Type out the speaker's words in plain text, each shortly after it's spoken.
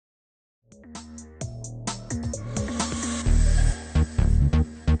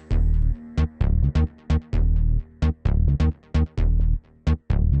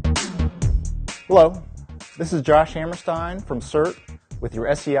Hello, this is Josh Hammerstein from CERT with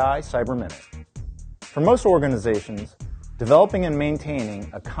your SEI Cyber Minute. For most organizations, developing and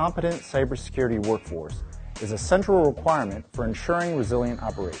maintaining a competent cybersecurity workforce is a central requirement for ensuring resilient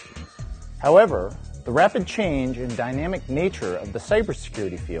operations. However, the rapid change and dynamic nature of the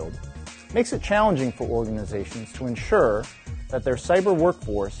cybersecurity field makes it challenging for organizations to ensure that their cyber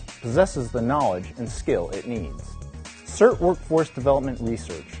workforce possesses the knowledge and skill it needs. CERT Workforce Development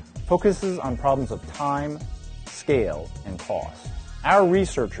Research focuses on problems of time, scale, and cost. Our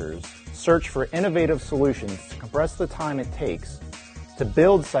researchers search for innovative solutions to compress the time it takes to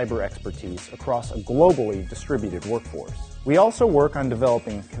build cyber expertise across a globally distributed workforce. We also work on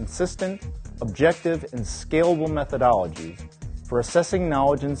developing consistent, objective, and scalable methodologies for assessing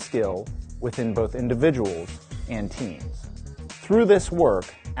knowledge and skill within both individuals and teams. Through this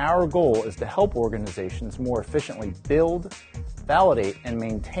work, our goal is to help organizations more efficiently build, validate, and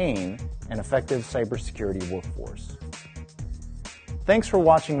maintain an effective cybersecurity workforce. Thanks for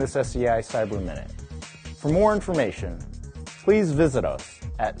watching this SEI Cyber Minute. For more information, please visit us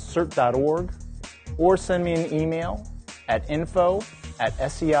at cert.org or send me an email at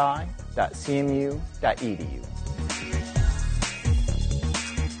info@sei.cmu.edu.